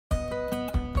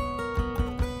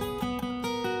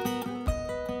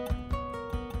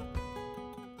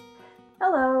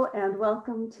and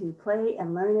welcome to Play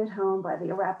and Learn at Home by the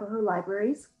Arapahoe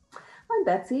Libraries. I'm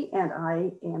Betsy and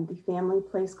I am the Family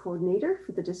Place Coordinator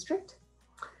for the district.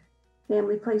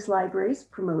 Family Place Libraries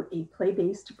promote a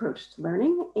play-based approach to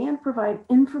learning and provide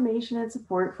information and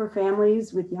support for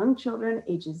families with young children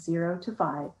ages 0 to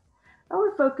 5.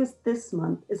 Our focus this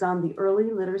month is on the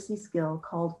early literacy skill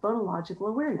called phonological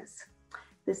awareness.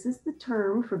 This is the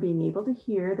term for being able to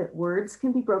hear that words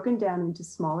can be broken down into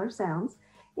smaller sounds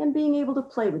and being able to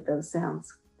play with those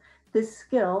sounds. This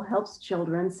skill helps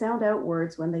children sound out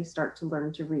words when they start to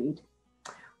learn to read.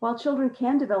 While children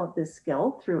can develop this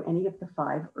skill through any of the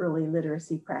 5 early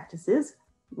literacy practices,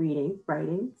 reading,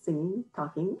 writing, singing,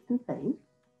 talking, and playing,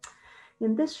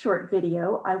 in this short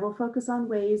video, I will focus on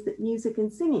ways that music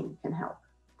and singing can help.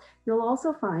 You'll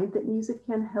also find that music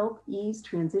can help ease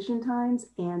transition times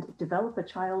and develop a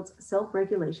child's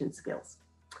self-regulation skills.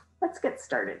 Let's get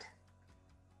started.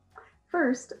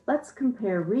 First, let's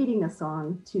compare reading a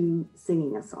song to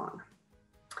singing a song.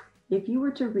 If you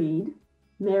were to read,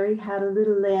 Mary had a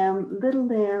little lamb, little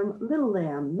lamb, little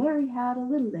lamb. Mary had a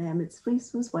little lamb, its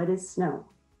fleece was white as snow.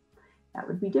 That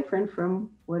would be different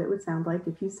from what it would sound like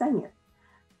if you sang it.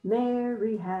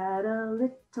 Mary had a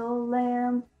little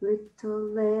lamb, little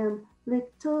lamb,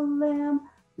 little lamb.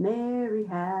 Mary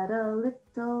had a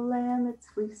little lamb, its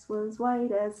fleece was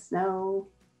white as snow.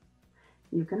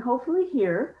 You can hopefully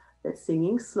hear that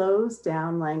singing slows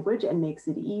down language and makes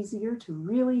it easier to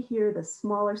really hear the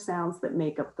smaller sounds that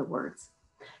make up the words.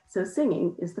 So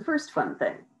singing is the first fun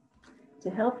thing.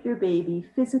 To help your baby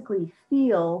physically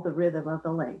feel the rhythm of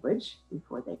the language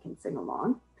before they can sing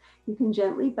along, you can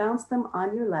gently bounce them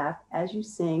on your lap as you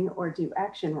sing or do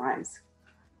action rhymes.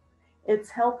 It's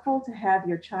helpful to have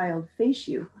your child face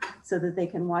you so that they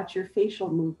can watch your facial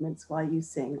movements while you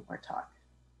sing or talk.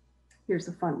 Here's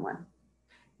a fun one.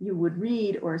 You would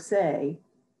read or say,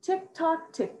 tick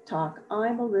tock,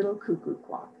 I'm a little cuckoo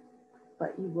clock.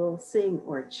 But you will sing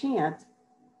or chant,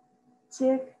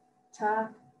 tick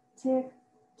tock,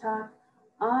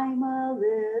 I'm a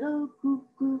little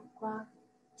cuckoo clock.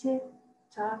 Tick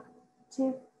tock,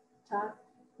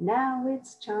 now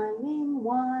it's chiming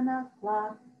 1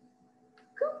 o'clock.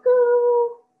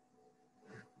 Cuckoo!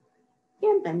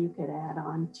 And then you could add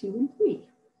on 2 and 3.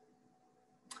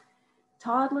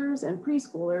 Toddlers and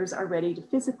preschoolers are ready to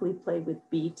physically play with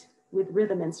beat with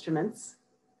rhythm instruments.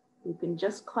 You can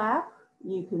just clap,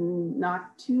 you can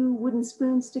knock 2 wooden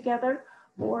spoons together,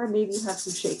 or maybe you have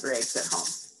some shaker eggs at home.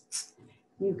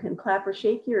 You can clap or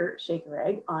shake your shaker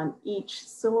egg on each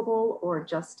syllable or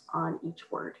just on each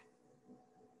word.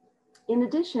 In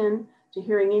addition to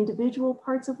hearing individual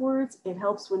parts of words, it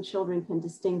helps when children can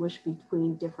distinguish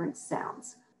between different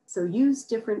sounds. So use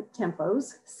different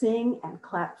tempos, sing and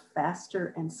clap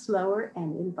faster and slower,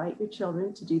 and invite your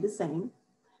children to do the same.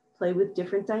 Play with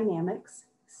different dynamics,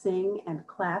 sing and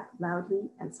clap loudly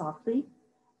and softly.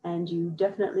 And you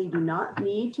definitely do not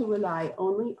need to rely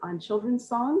only on children's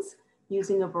songs.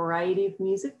 Using a variety of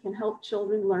music can help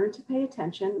children learn to pay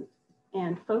attention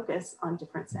and focus on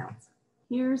different sounds.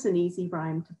 Here's an easy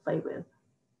rhyme to play with.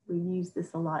 We use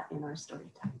this a lot in our story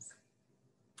times.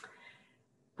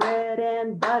 Bread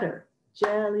and butter,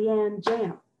 jelly and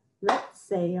jam. Let's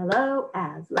say hello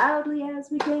as loudly as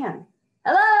we can.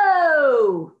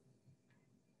 Hello!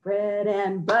 Bread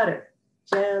and butter,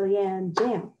 jelly and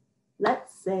jam.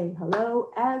 Let's say hello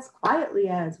as quietly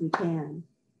as we can.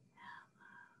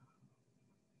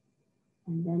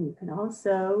 And then you can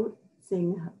also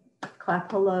sing,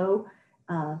 clap hello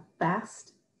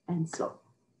fast and slow.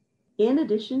 In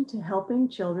addition to helping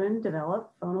children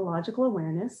develop phonological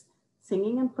awareness,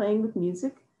 singing and playing with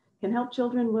music can help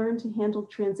children learn to handle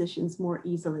transitions more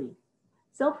easily.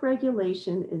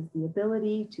 Self-regulation is the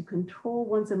ability to control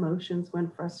one's emotions when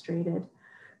frustrated,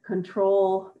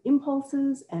 control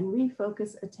impulses, and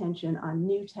refocus attention on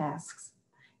new tasks.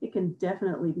 It can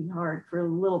definitely be hard for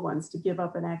little ones to give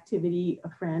up an activity, a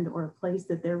friend, or a place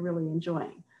that they're really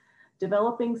enjoying.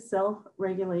 Developing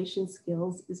self-regulation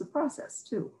skills is a process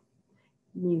too.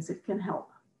 Music can help.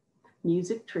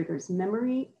 Music triggers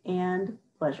memory and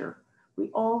pleasure. We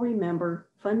all remember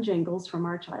fun jingles from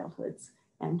our childhoods,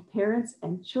 and parents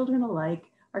and children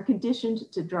alike are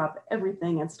conditioned to drop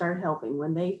everything and start helping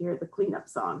when they hear the cleanup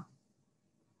song.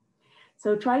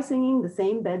 So try singing the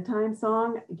same bedtime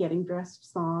song, getting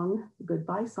dressed song,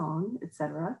 goodbye song,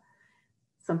 etc.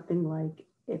 Something like,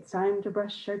 it's time to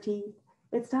brush our teeth,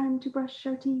 it's time to brush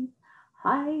our teeth.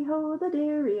 Hi-ho the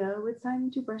dairy-o, it's time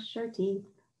to brush our teeth.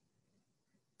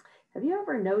 Have you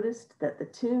ever noticed that the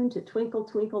tune to Twinkle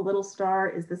Twinkle Little Star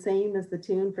is the same as the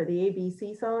tune for the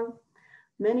ABC song?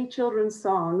 Many children's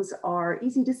songs are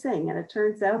easy to sing, and it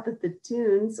turns out that the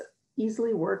tunes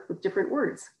easily work with different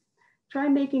words. Try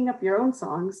making up your own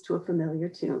songs to a familiar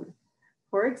tune.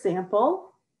 For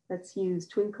example, let's use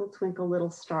Twinkle, Twinkle,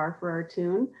 Little Star for our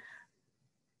tune.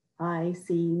 I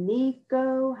see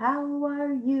Nico, how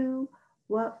are you?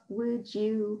 What would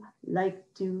you like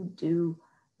to do?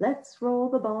 Let's roll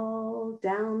the ball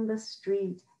down the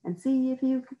street and see if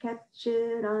you can catch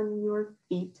it on your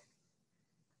feet.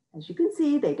 As you can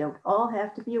see, they don't all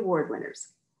have to be award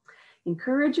winners.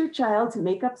 Encourage your child to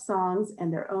make up songs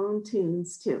and their own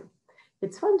tunes too.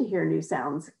 It's fun to hear new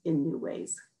sounds in new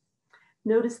ways.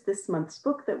 Notice this month's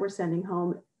book that we're sending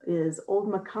home is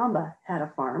Old Macamba Had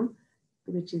a Farm,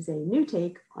 which is a new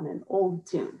take on an old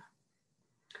tune.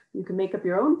 You can make up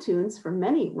your own tunes for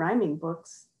many rhyming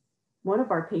books. One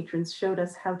of our patrons showed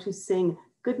us how to sing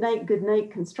Good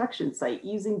Night Construction Site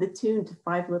using the tune to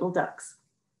Five Little Ducks.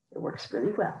 It works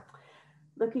really well.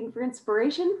 Looking for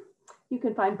inspiration? You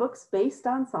can find books based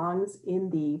on songs in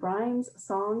the Rhymes,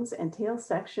 Songs, and Tales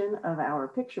section of our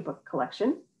picture book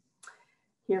collection.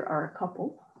 Here are a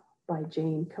couple by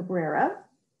Jane Cabrera.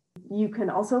 You can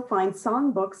also find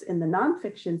songbooks in the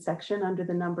nonfiction section under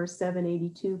the number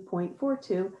 782.42.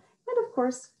 And of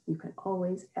course, you can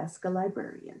always ask a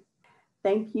librarian.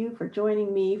 Thank you for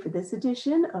joining me for this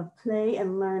edition of Play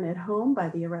and Learn at Home by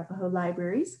the Arapahoe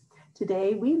Libraries.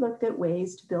 Today, we looked at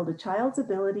ways to build a child's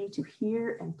ability to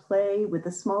hear and play with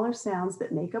the smaller sounds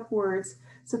that make up words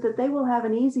so that they will have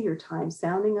an easier time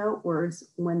sounding out words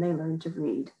when they learn to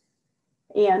read.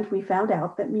 And we found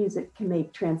out that music can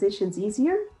make transitions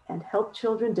easier and help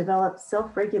children develop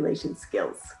self-regulation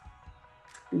skills.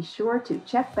 Be sure to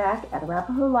check back at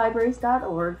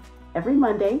arapahoelibraries.org every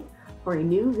Monday for a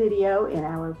new video in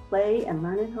our Play and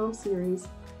Learn at Home series,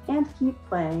 and keep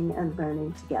playing and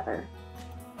learning together.